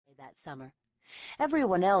that summer.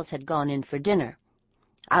 Everyone else had gone in for dinner.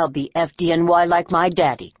 "I'll be FDNY like my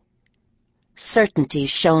daddy." Certainty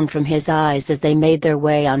shone from his eyes as they made their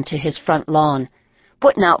way onto his front lawn,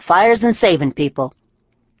 "putting out fires and saving people."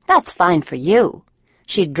 "That's fine for you."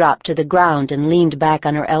 She dropped to the ground and leaned back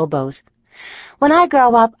on her elbows. "When I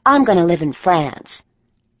grow up, I'm going to live in France."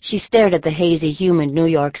 She stared at the hazy, humid New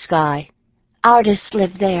York sky. "Artists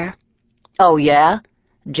live there." "Oh, yeah?"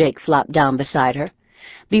 Jake flopped down beside her.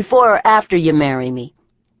 "Before or after you marry me?"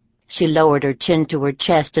 She lowered her chin to her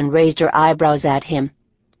chest and raised her eyebrows at him.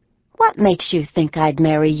 "What makes you think I'd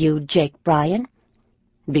marry you, Jake Bryan?"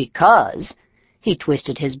 "Because," he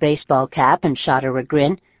twisted his baseball cap and shot her a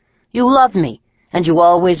grin, "you love me, and you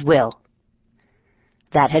always will."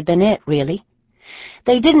 That had been it, really.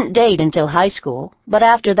 They didn't date until high school, but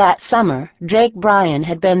after that summer, Jake Bryan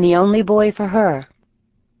had been the only boy for her.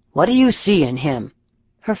 "What do you see in him?"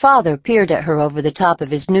 Her father peered at her over the top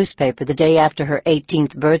of his newspaper the day after her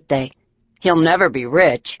 18th birthday. "He'll never be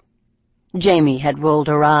rich." Jamie had rolled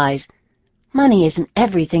her eyes. "Money isn't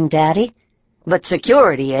everything, Daddy." "But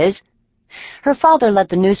security is." Her father let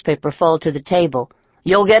the newspaper fall to the table.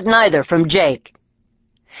 "You'll get neither from Jake."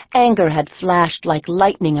 Anger had flashed like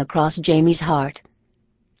lightning across Jamie's heart.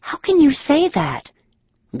 "How can you say that?"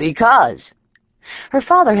 "Because." Her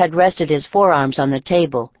father had rested his forearms on the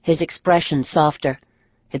table, his expression softer.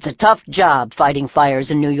 "It's a tough job fighting fires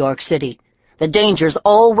in New York City. The danger's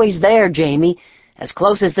always there, Jamie, as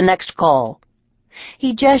close as the next call."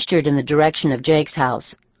 He gestured in the direction of Jake's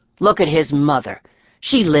house. "Look at his mother.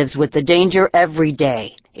 She lives with the danger every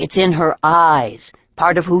day. It's in her eyes,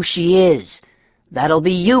 part of who she is. That'll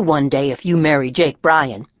be you one day if you marry Jake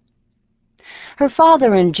Bryan." Her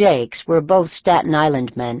father and Jake's were both Staten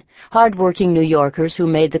Island men, hard-working New Yorkers who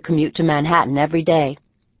made the commute to Manhattan every day.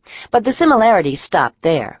 But the similarities stopped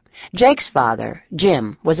there. Jake's father,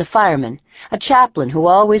 Jim, was a fireman, a chaplain who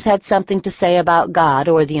always had something to say about God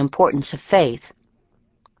or the importance of faith.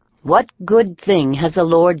 "What good thing has the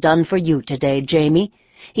Lord done for you today, Jamie?"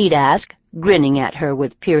 he'd ask, grinning at her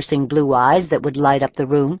with piercing blue eyes that would light up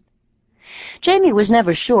the room. Jamie was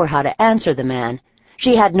never sure how to answer the man.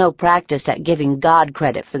 She had no practice at giving God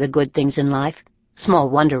credit for the good things in life. Small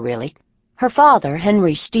wonder, really. Her father,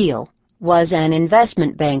 Henry Steele, was an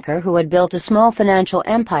investment banker who had built a small financial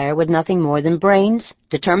empire with nothing more than brains,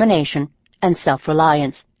 determination, and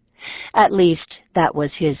self-reliance. At least, that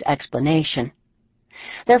was his explanation.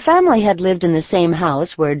 Their family had lived in the same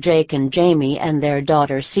house where Jake and Jamie and their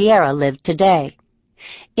daughter Sierra lived today,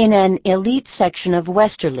 in an elite section of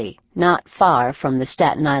Westerly, not far from the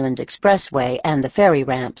Staten Island Expressway and the ferry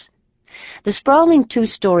ramps. The sprawling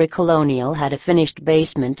two-story colonial had a finished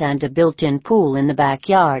basement and a built-in pool in the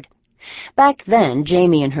backyard. Back then,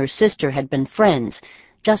 Jamie and her sister had been friends,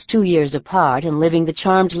 just 2 years apart and living the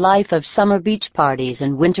charmed life of summer beach parties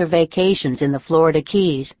and winter vacations in the Florida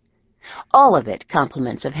Keys. All of it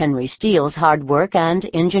compliments of Henry Steele's hard work and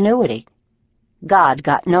ingenuity. God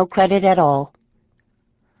got no credit at all.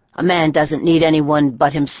 "A man doesn't need anyone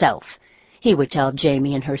but himself," he would tell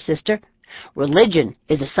Jamie and her sister. "Religion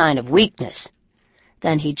is a sign of weakness."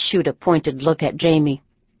 Then he'd shoot a pointed look at Jamie.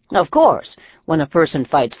 "Of course, when a person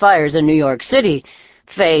fights fires in New York City,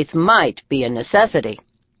 faith might be a necessity."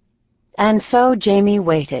 And so Jamie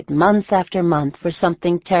waited month after month for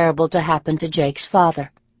something terrible to happen to Jake's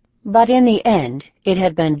father. But in the end, it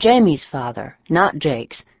had been Jamie's father, not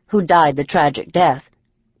Jake's, who died the tragic death.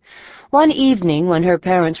 One evening, when her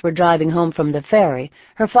parents were driving home from the ferry,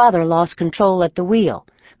 her father lost control at the wheel,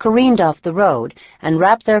 careened off the road, and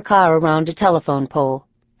wrapped their car around a telephone pole.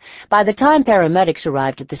 By the time paramedics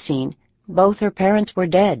arrived at the scene, both her parents were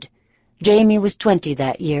dead. Jamie was 20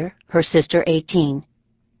 that year, her sister 18.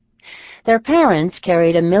 Their parents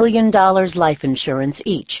carried $1 million life insurance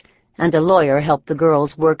each, and a lawyer helped the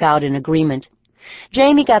girls work out an agreement.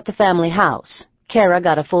 Jamie got the family house. Kara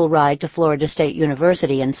got a full ride to Florida State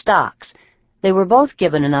University in stocks. They were both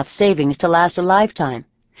given enough savings to last a lifetime.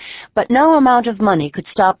 But no amount of money could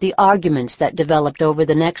stop the arguments that developed over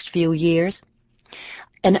the next few years.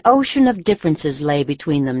 An ocean of differences lay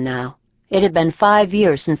between them now. It had been 5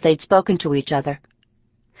 years since they'd spoken to each other.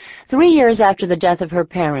 3 years after the death of her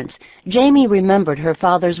parents, Jamie remembered her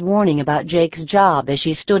father's warning about Jake's job as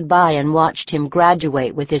she stood by and watched him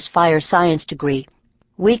graduate with his fire science degree.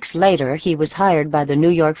 Weeks later, he was hired by the New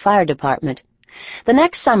York Fire Department. The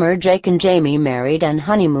next summer, Jake and Jamie married and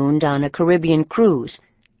honeymooned on a Caribbean cruise,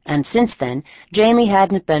 and since then, Jamie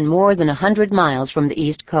hadn't been more than 100 miles from the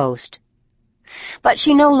East Coast. But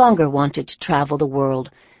she no longer wanted to travel the world.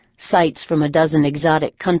 Sights from a dozen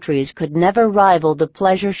exotic countries could never rival the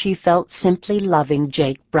pleasure she felt simply loving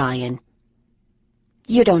Jake Bryan.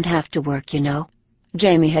 "You don't have to work, you know."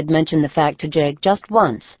 Jamie had mentioned the fact to Jake just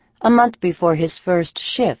once, a month before his first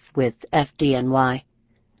shift with FDNY.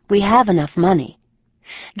 "We have enough money."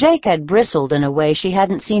 Jake had bristled in a way she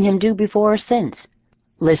hadn't seen him do before or since.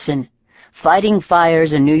 "Listen, fighting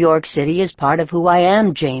fires in New York City is part of who I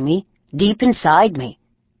am, Jamie, deep inside me."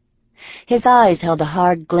 His eyes held a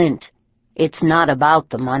hard glint. "It's not about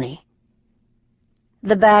the money."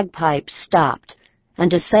 The bagpipes stopped,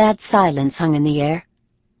 and a sad silence hung in the air.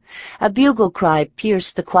 A bugle cry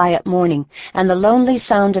pierced the quiet morning, and the lonely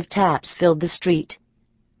sound of taps filled the street.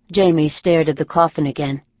 Jamie stared at the coffin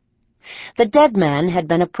again. The dead man had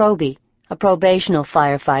been a probie, a probational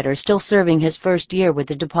firefighter still serving his first year with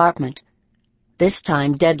the department. This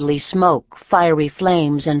time deadly smoke, fiery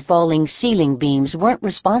flames, and falling ceiling beams weren't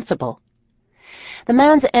responsible. The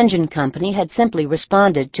man's engine company had simply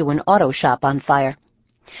responded to an auto shop on fire.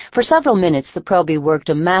 For several minutes the probie worked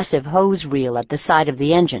a massive hose reel at the side of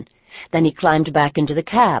the engine. Then he climbed back into the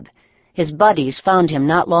cab. His buddies found him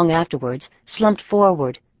not long afterwards, slumped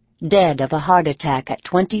forward, dead of a heart attack at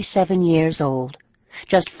 27 years old,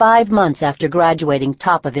 just 5 months after graduating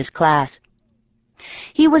top of his class.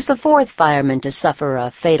 He was the 4th fireman to suffer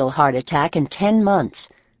a fatal heart attack in 10 months.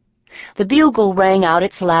 The bugle rang out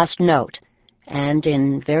its last note, and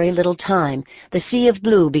in very little time the sea of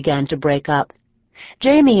blue began to break up.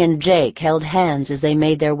 Jamie and Jake held hands as they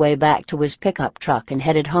made their way back to his pickup truck and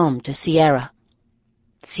headed home to Sierra.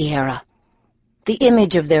 Sierra. The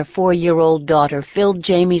image of their 4-year-old daughter filled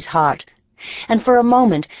Jamie's heart, and for a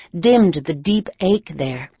moment dimmed the deep ache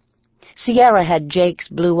there. Sierra had Jake's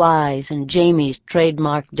blue eyes and Jamie's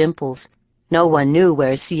trademark dimples. No one knew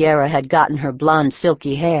where Sierra had gotten her blonde,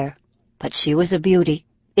 silky hair, but she was a beauty,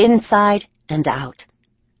 inside and out.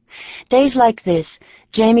 Days like this,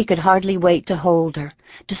 Jamie could hardly wait to hold her,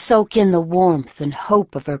 to soak in the warmth and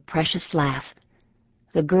hope of her precious laugh.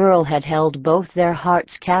 The girl had held both their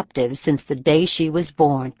hearts captive since the day she was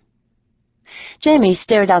born. Jamie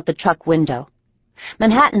stared out the truck window.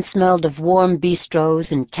 Manhattan smelled of warm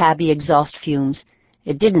bistros and cabbie exhaust fumes.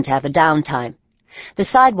 It didn't have a downtime. The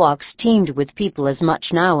sidewalks teemed with people as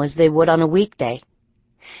much now as they would on a weekday.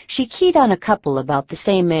 She keyed on a couple about the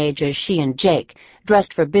same age as she and Jake,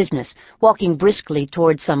 dressed for business, walking briskly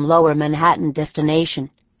toward some lower Manhattan destination.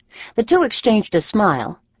 The two exchanged a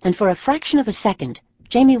smile, and for a fraction of a second,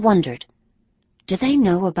 Jamie wondered, do they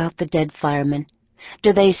know about the dead fireman?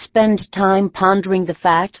 Do they spend time pondering the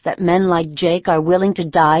fact that men like Jake are willing to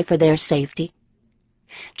die for their safety?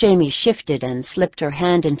 Jamie shifted and slipped her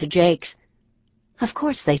hand into Jake's. Of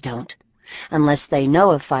course they don't. Unless they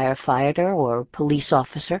know a firefighter or police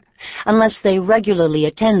officer, unless they regularly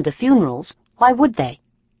attend the funerals, why would they?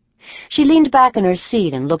 She leaned back in her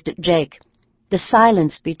seat and looked at Jake. The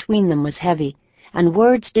silence between them was heavy, and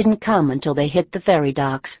words didn't come until they hit the ferry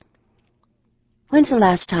docks. When's the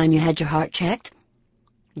last time you had your heart checked?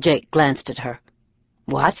 Jake glanced at her.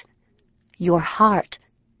 What? Your heart.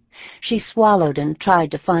 She swallowed and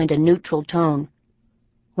tried to find a neutral tone.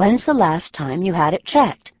 When's the last time you had it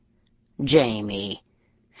checked? Jamie.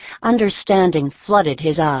 Understanding flooded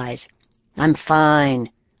his eyes. I'm fine.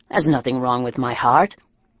 There's nothing wrong with my heart.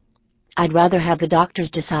 I'd rather have the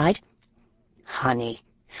doctors decide. Honey,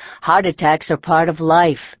 heart attacks are part of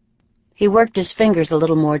life. He worked his fingers a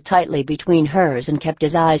little more tightly between hers and kept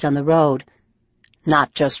his eyes on the road.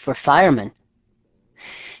 Not just for firemen.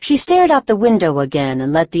 She stared out the window again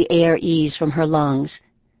and let the air ease from her lungs.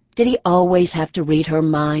 Did he always have to read her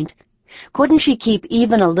mind? Couldn't she keep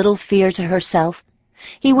even a little fear to herself?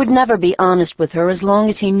 He would never be honest with her as long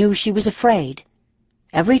as he knew she was afraid.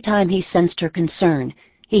 Every time he sensed her concern,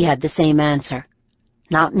 he had the same answer.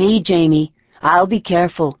 Not me, Jamie. I'll be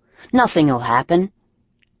careful. Nothing'll happen.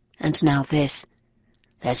 And now this.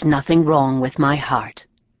 There's nothing wrong with my heart.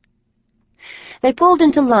 They pulled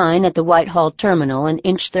into line at the Whitehall terminal and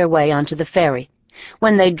inched their way onto the ferry.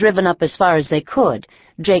 When they'd driven up as far as they could,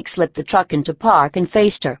 Jake slipped the truck into park and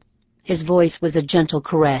faced her. His voice was a gentle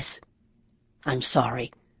caress. I'm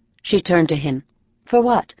sorry. She turned to him. For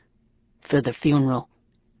what? For the funeral.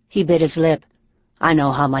 He bit his lip. I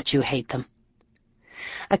know how much you hate them.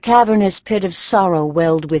 A cavernous pit of sorrow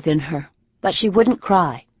welled within her, but she wouldn't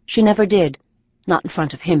cry. She never did. Not in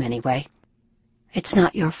front of him, anyway. It's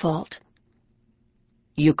not your fault.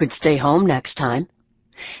 You could stay home next time.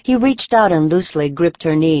 He reached out and loosely gripped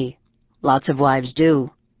her knee. Lots of wives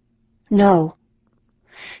do. No.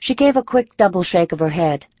 She gave a quick double shake of her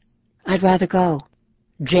head. I'd rather go.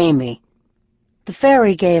 Jamie. The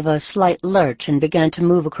ferry gave a slight lurch and began to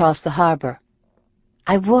move across the harbor.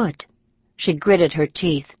 I would. She gritted her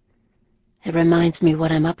teeth. It reminds me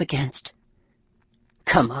what I'm up against.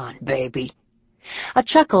 Come on, baby. A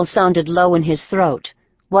chuckle sounded low in his throat,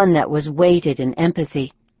 one that was weighted in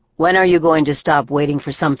empathy. "When are you going to stop waiting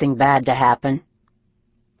for something bad to happen?"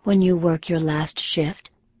 "When you work your last shift."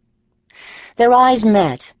 Their eyes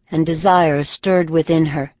met, and desire stirred within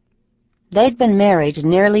her. They'd been married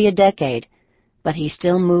nearly a decade, but he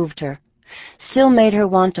still moved her, still made her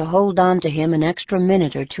want to hold on to him an extra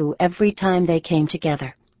minute or two every time they came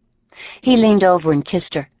together. He leaned over and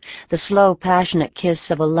kissed her, the slow, passionate kiss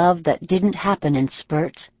of a love that didn't happen in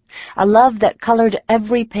spurts, a love that colored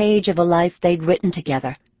every page of a life they'd written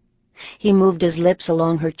together. He moved his lips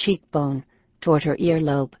along her cheekbone, toward her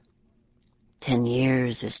earlobe. 10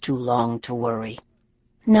 years is too long to worry.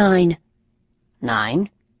 9. 9?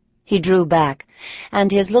 He drew back,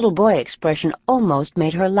 and his little boy expression almost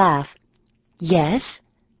made her laugh. "Yes,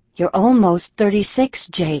 you're almost 36,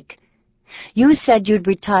 Jake. You said you'd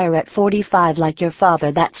retire at 45 like your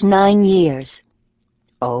father. That's 9 years.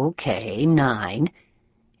 Okay, 9.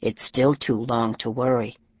 It's still too long to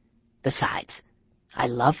worry. Besides, I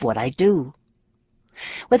love what I do."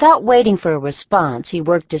 Without waiting for a response, he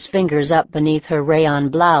worked his fingers up beneath her rayon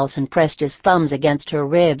blouse and pressed his thumbs against her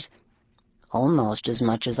ribs. "Almost as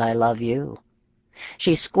much as I love you."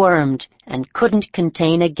 She squirmed and couldn't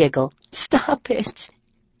contain a giggle. "Stop it."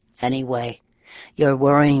 "Anyway, you're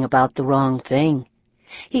worrying about the wrong thing."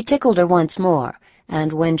 He tickled her once more,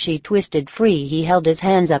 and when she twisted free, he held his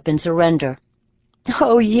hands up in surrender.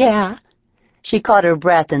 "Oh, yeah." She caught her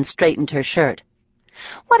breath and straightened her shirt.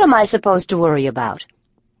 "What am I supposed to worry about?"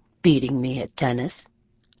 "Beating me at tennis."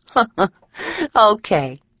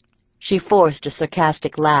 "Okay." She forced a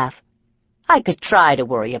sarcastic laugh. "I could try to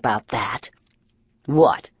worry about that."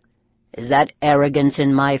 "What? Is that arrogance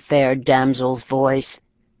in my fair damsel's voice?"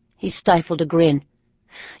 He stifled a grin.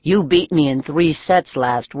 "You beat me in 3 sets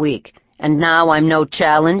last week, and now I'm no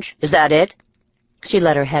challenge? Is that it?" She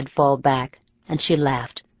let her head fall back, and she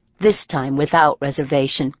laughed, this time without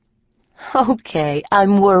reservation. "Okay,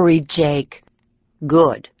 I'm worried, Jake."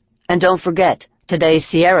 "Good. And don't forget, today's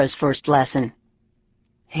Sierra's first lesson."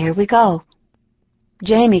 "Here we go."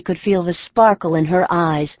 Jamie could feel the sparkle in her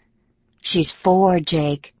eyes. "She's 4,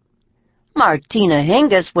 Jake." "Martina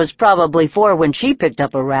Hingis was probably 4 when she picked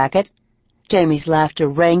up a racket." Jamie's laughter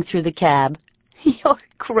rang through the cab. "You're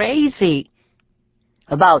crazy."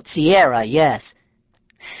 "About Sierra, yes."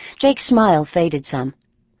 Jake's smile faded some.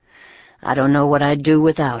 "I don't know what I'd do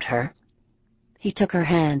without her." He took her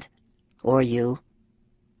hand. "Or you."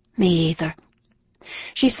 "Me either."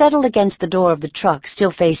 She settled against the door of the truck,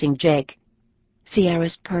 still facing Jake.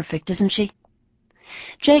 "Sierra's perfect, isn't she?"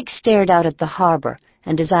 Jake stared out at the harbor,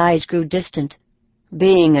 and his eyes grew distant.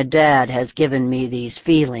 "Being a dad has given me these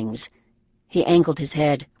feelings." He angled his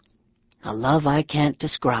head. "A love I can't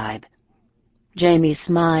describe." Jamie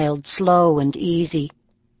smiled, slow and easy.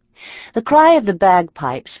 The cry of the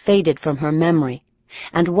bagpipes faded from her memory,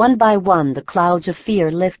 and one by one the clouds of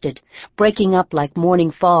fear lifted, breaking up like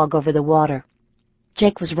morning fog over the water.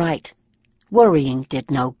 Jake was right. Worrying did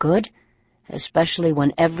no good, especially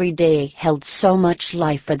when every day held so much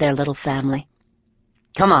life for their little family.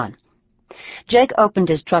 "Come on." Jake opened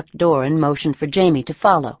his truck door and motioned for Jamie to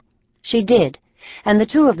follow. She did, and the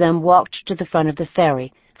two of them walked to the front of the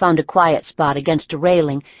ferry, found a quiet spot against a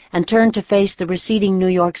railing, and turned to face the receding New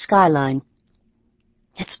York skyline.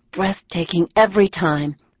 "It's breathtaking every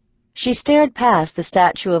time." She stared past the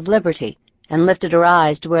Statue of Liberty and lifted her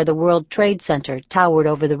eyes to where the World Trade Center towered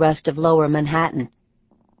over the rest of lower Manhattan.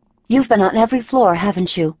 "You've been on every floor,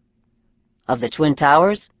 haven't you?" "Of the Twin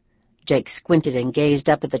Towers?" Jake squinted and gazed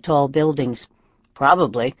up at the tall buildings.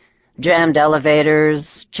 "Probably. Jammed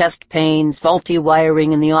elevators, chest pains, faulty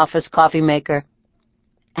wiring in the office coffee maker."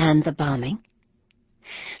 "And the bombing?"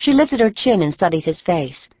 She lifted her chin and studied his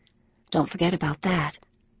face. "Don't forget about that."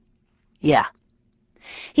 "Yeah."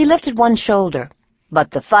 He lifted one shoulder,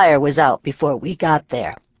 "But the fire was out before we got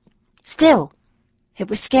there." "Still, it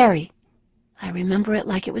was scary. I remember it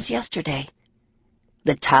like it was yesterday."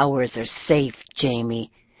 "The towers are safe,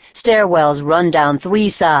 Jamie. Stairwells run down 3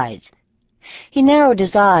 sides." He narrowed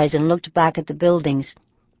his eyes and looked back at the buildings.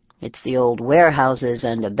 "It's the old warehouses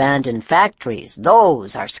and abandoned factories.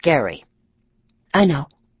 Those are scary." "I know."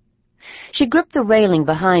 She gripped the railing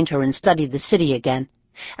behind her and studied the city again.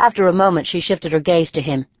 After a moment, she shifted her gaze to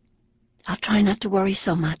him. "I'll try not to worry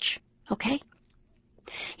so much, okay?"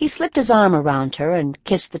 He slipped his arm around her and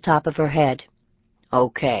kissed the top of her head.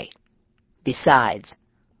 "Okay. Besides,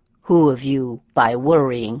 who of you, by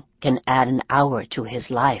worrying, can add an hour to his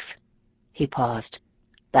life?" He paused.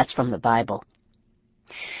 "That's from the Bible."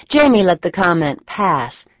 Jamie let the comment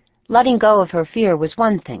pass. Letting go of her fear was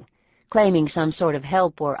one thing. Claiming some sort of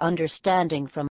help or understanding from